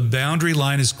 The boundary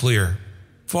line is clear.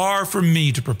 Far from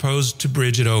me to propose to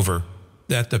bridge it over,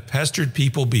 that the pestered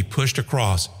people be pushed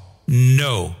across.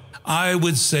 No, I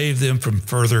would save them from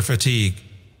further fatigue.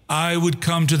 I would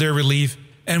come to their relief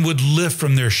and would lift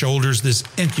from their shoulders this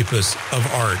incubus of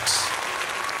art.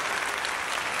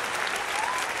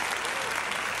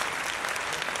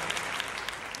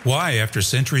 Why, after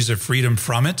centuries of freedom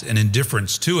from it and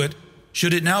indifference to it,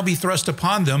 should it now be thrust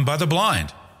upon them by the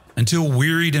blind, until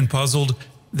wearied and puzzled,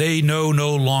 they know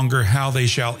no longer how they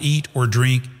shall eat or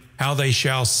drink, how they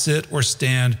shall sit or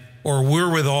stand, or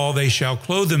wherewithal they shall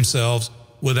clothe themselves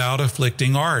without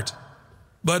afflicting art?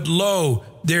 But lo,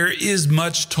 there is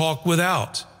much talk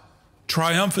without.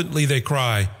 Triumphantly they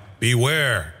cry,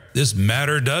 beware, this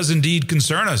matter does indeed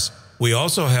concern us. We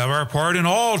also have our part in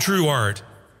all true art.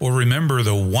 For remember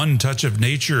the one touch of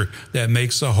nature that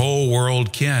makes the whole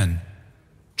world kin.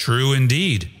 True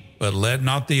indeed, but let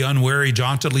not the unwary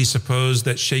jauntily suppose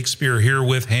that Shakespeare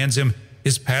herewith hands him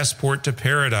his passport to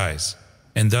paradise,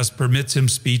 and thus permits him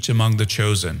speech among the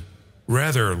chosen.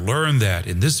 Rather, learn that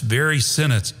in this very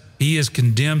sentence he is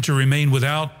condemned to remain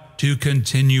without, to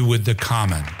continue with the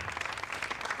common.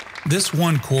 This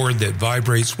one chord that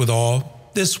vibrates with all,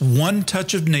 this one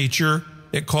touch of nature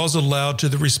that calls aloud to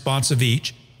the response of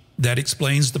each, that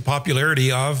explains the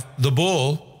popularity of The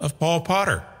Bull of Paul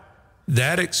Potter.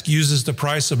 That excuses the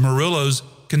price of Murillo's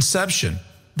Conception.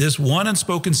 This one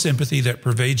unspoken sympathy that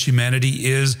pervades humanity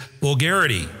is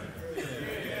vulgarity.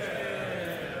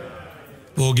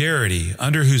 Vulgarity,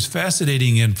 under whose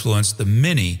fascinating influence the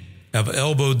many have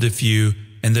elbowed the few,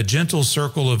 and the gentle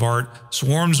circle of art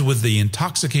swarms with the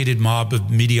intoxicated mob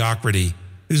of mediocrity,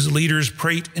 whose leaders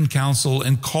prate and counsel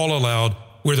and call aloud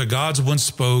where the gods once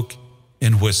spoke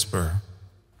and whisper.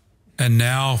 And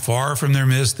now, far from their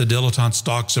midst, the dilettante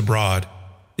stalks abroad.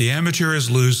 The amateur is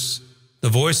loose, the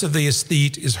voice of the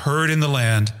aesthete is heard in the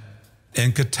land,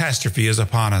 and catastrophe is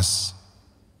upon us.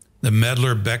 The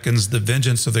meddler beckons the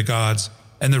vengeance of the gods,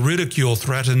 and the ridicule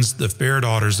threatens the fair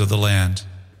daughters of the land.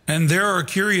 And there are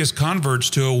curious converts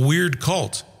to a weird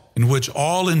cult, in which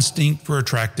all instinct for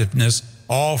attractiveness,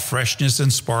 all freshness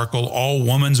and sparkle, all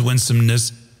woman's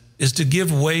winsomeness, is to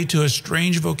give way to a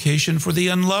strange vocation for the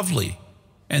unlovely,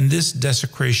 and this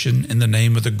desecration in the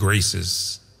name of the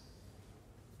graces.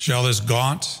 Shall this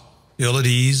gaunt, ill at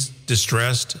ease,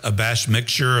 distressed, abashed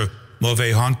mixture of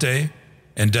mauvais honte,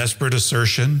 and desperate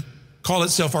assertion, call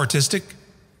itself artistic,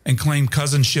 and claim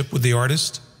cousinship with the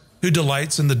artist, who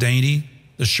delights in the dainty,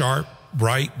 the sharp,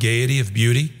 bright gaiety of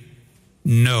beauty?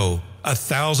 No,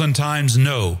 1,000 times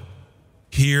no.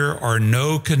 Here are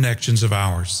no connections of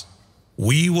ours.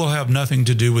 We will have nothing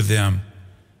to do with them.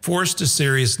 Forced to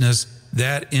seriousness,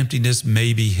 that emptiness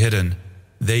may be hidden.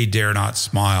 They dare not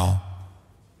smile.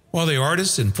 While the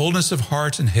artist in fullness of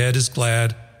heart and head is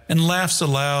glad, and laughs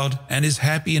aloud, and is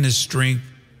happy in his strength,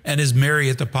 and is merry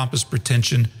at the pompous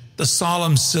pretension, the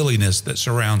solemn silliness that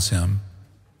surrounds him.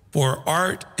 For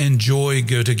art and joy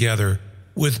go together,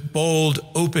 with bold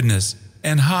openness,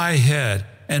 and high head,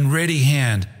 and ready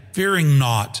hand, fearing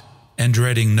naught, and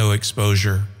dreading no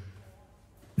exposure.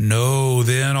 Know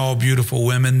then, all beautiful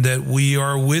women, that we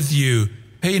are with you.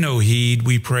 Pay no heed,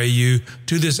 we pray you,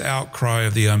 to this outcry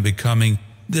of the unbecoming,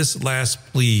 this last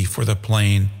plea for the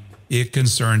plain. It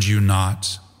concerns you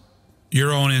not.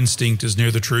 Your own instinct is near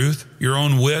the truth, your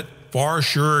own wit far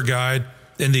surer guide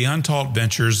than the untaught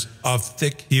ventures of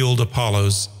thick-heeled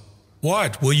Apollos.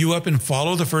 What, will you up and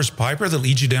follow the first piper that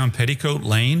leads you down Petticoat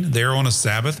Lane, there on a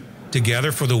Sabbath, to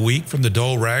gather for the week from the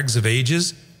dull rags of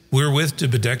ages, wherewith to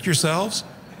bedeck yourselves,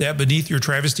 that beneath your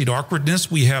travestied awkwardness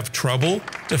we have trouble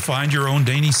to find your own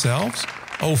dainty selves?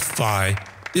 Oh, fie!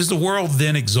 Is the world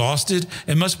then exhausted,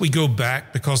 and must we go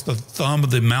back because the thumb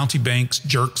of the mountebanks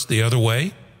jerks the other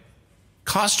way?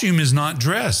 Costume is not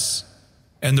dress,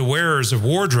 and the wearers of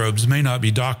wardrobes may not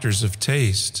be doctors of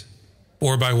taste.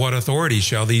 For by what authority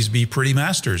shall these be pretty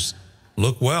masters?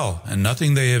 Look well, and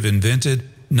nothing they have invented,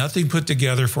 nothing put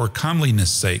together for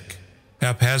comeliness' sake.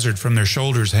 Haphazard from their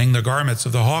shoulders hang the garments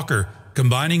of the hawker,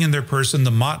 combining in their person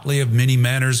the motley of many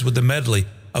manners with the medley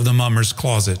of the mummer's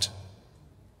closet.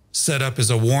 Set up as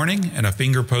a warning and a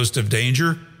finger-post of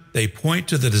danger, they point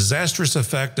to the disastrous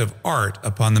effect of art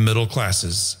upon the middle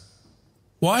classes.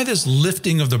 Why this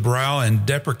lifting of the brow and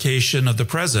deprecation of the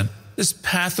present, this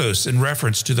pathos in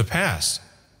reference to the past?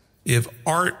 If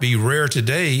art be rare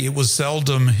today, it was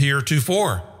seldom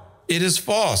heretofore. It is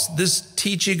false, this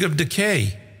teaching of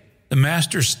decay. The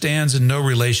master stands in no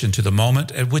relation to the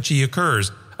moment at which he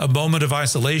occurs, a moment of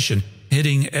isolation,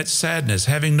 hinting at sadness,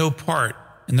 having no part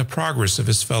in the progress of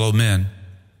his fellow men.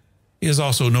 He is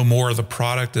also no more the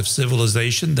product of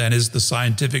civilization than is the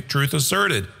scientific truth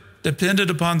asserted, dependent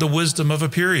upon the wisdom of a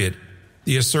period.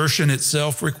 The assertion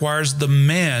itself requires the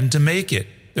man to make it.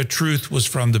 The truth was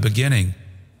from the beginning.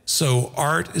 So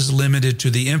art is limited to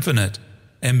the infinite,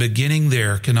 and beginning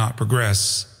there cannot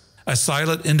progress. A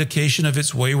silent indication of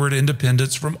its wayward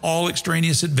independence from all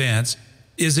extraneous advance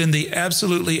is in the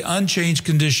absolutely unchanged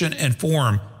condition and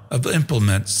form of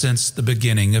implement since the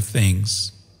beginning of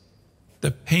things.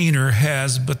 The painter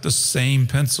has but the same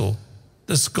pencil,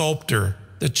 the sculptor,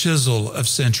 the chisel of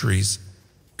centuries.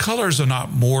 Colors are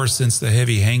not more since the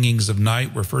heavy hangings of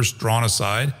night were first drawn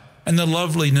aside and the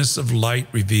loveliness of light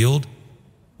revealed.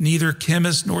 Neither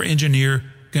chemist nor engineer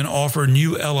can offer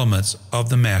new elements of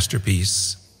the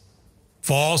masterpiece.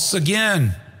 False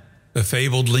again! The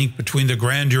fabled link between the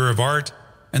grandeur of art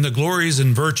and the glories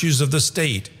and virtues of the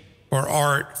state. For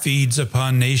art feeds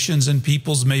upon nations, and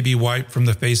peoples may be wiped from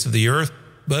the face of the earth,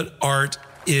 but art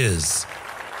is.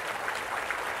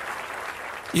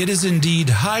 It is indeed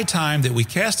high time that we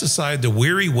cast aside the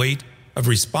weary weight of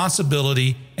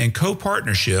responsibility and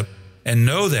co-partnership and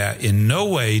know that in no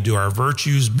way do our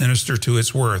virtues minister to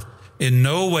its worth, in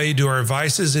no way do our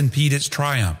vices impede its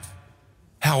triumph.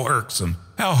 How irksome,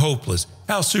 how hopeless,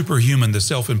 how superhuman the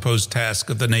self-imposed task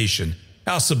of the nation,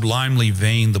 how sublimely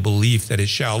vain the belief that it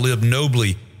shall live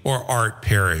nobly or art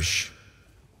perish.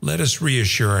 Let us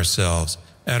reassure ourselves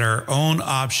that our own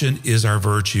option is our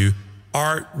virtue.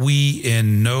 Art we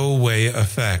in no way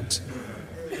affect.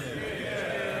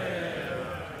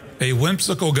 A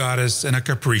whimsical goddess and a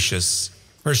capricious,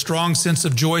 her strong sense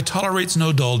of joy tolerates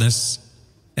no dullness,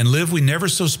 and live we never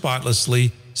so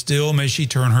spotlessly, still may she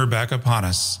turn her back upon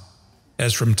us,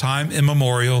 as from time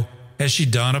immemorial has she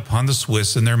done upon the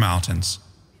Swiss and their mountains.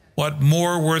 What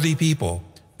more worthy people,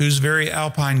 whose very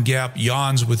alpine gap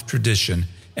yawns with tradition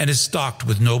and is stocked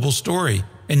with noble story,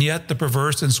 and yet the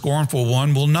perverse and scornful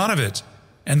one will none of it,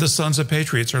 and the sons of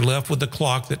patriots are left with the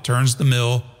clock that turns the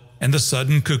mill and the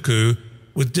sudden cuckoo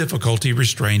with difficulty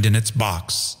restrained in its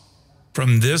box.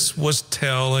 From this was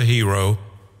Tell a hero,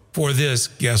 for this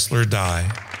Gessler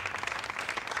die.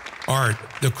 Art,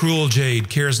 the cruel jade,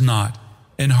 cares not,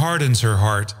 and hardens her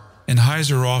heart, and hies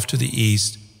her off to the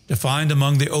east, to find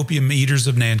among the opium eaters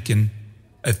of Nankin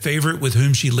a favorite with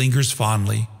whom she lingers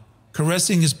fondly,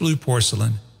 caressing his blue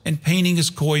porcelain, and painting his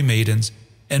coy maidens,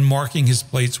 and marking his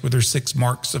plates with her 6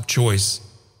 marks of choice,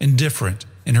 indifferent,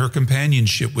 in her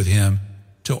companionship with him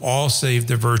to all save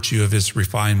the virtue of his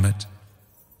refinement.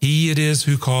 He it is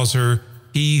who calls her,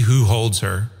 he who holds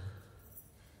her.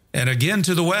 And again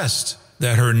to the west,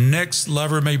 that her next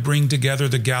lover may bring together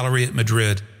the gallery at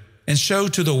Madrid and show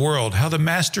to the world how the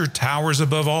master towers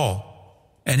above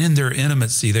all. And in their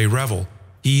intimacy they revel,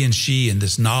 he and she, in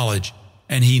this knowledge,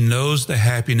 and he knows the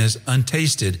happiness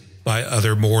untasted by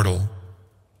other mortal.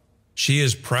 She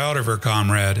is proud of her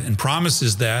comrade and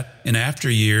promises that, in after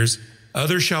years,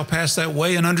 others shall pass that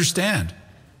way and understand.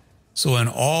 So in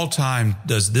all time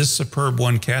does this superb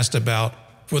one cast about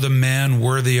for the man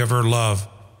worthy of her love,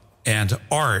 and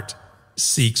art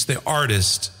seeks the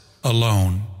artist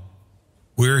alone.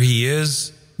 Where he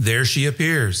is, there she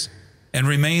appears, and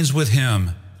remains with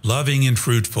him, loving and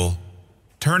fruitful,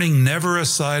 turning never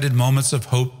aside in moments of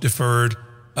hope deferred,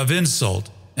 of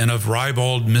insult, and of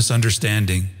ribald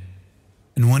misunderstanding.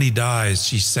 And when he dies,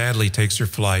 she sadly takes her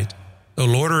flight, though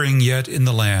loitering yet in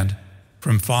the land,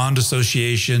 from fond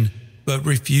association, but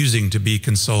refusing to be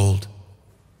consoled.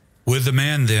 With the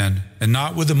man, then, and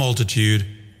not with the multitude,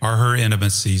 are her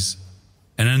intimacies.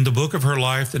 And in the book of her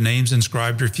life the names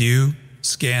inscribed are few,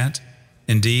 scant,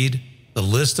 indeed, the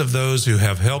list of those who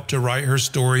have helped to write her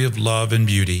story of love and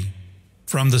beauty.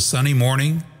 From the sunny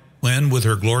morning, when, with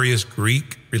her glorious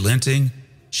Greek relenting,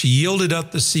 she yielded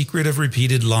up the secret of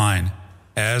repeated line,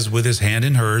 as with his hand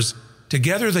in hers,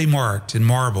 together they marked in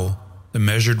marble the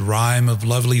measured rhyme of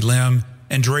lovely limb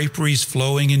and draperies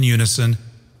flowing in unison,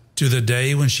 to the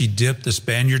day when she dipped the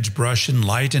Spaniard's brush in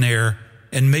light and air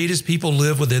and made his people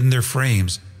live within their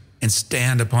frames and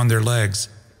stand upon their legs,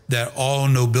 that all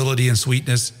nobility and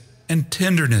sweetness and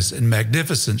tenderness and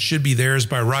magnificence should be theirs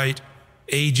by right.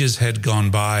 Ages had gone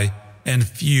by, and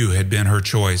few had been her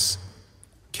choice.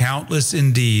 Countless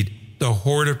indeed the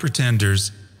horde of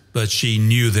pretenders, but she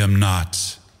knew them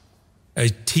not. A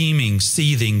teeming,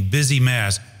 seething, busy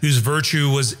mass whose virtue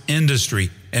was industry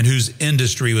and whose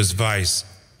industry was vice.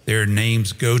 Their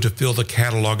names go to fill the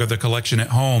catalogue of the collection at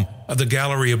home, of the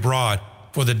gallery abroad,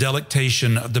 for the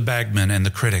delectation of the bagman and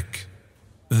the critic.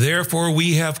 Therefore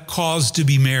we have cause to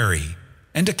be merry,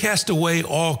 and to cast away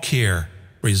all care,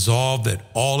 resolved that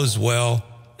all is well,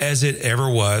 as it ever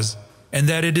was, and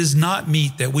that it is not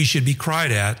meet that we should be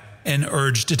cried at and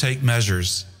urged to take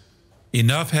measures.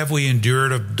 Enough have we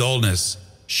endured of dullness.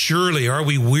 Surely are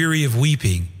we weary of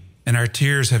weeping, and our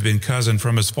tears have been cozened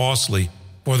from us falsely,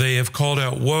 for they have called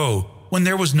out woe when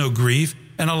there was no grief,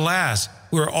 and alas,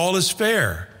 where all is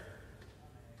fair.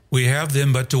 We have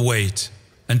then but to wait,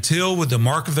 until with the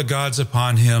mark of the gods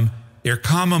upon him, there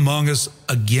come among us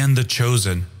again the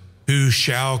chosen, who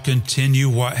shall continue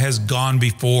what has gone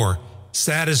before,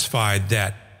 satisfied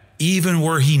that, even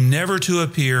were he never to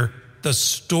appear, the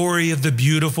story of the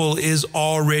beautiful is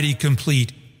already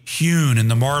complete, hewn in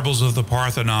the marbles of the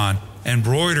Parthenon,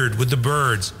 embroidered with the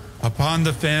birds, upon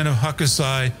the fan of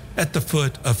Hakusai at the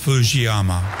foot of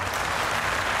Fujiyama.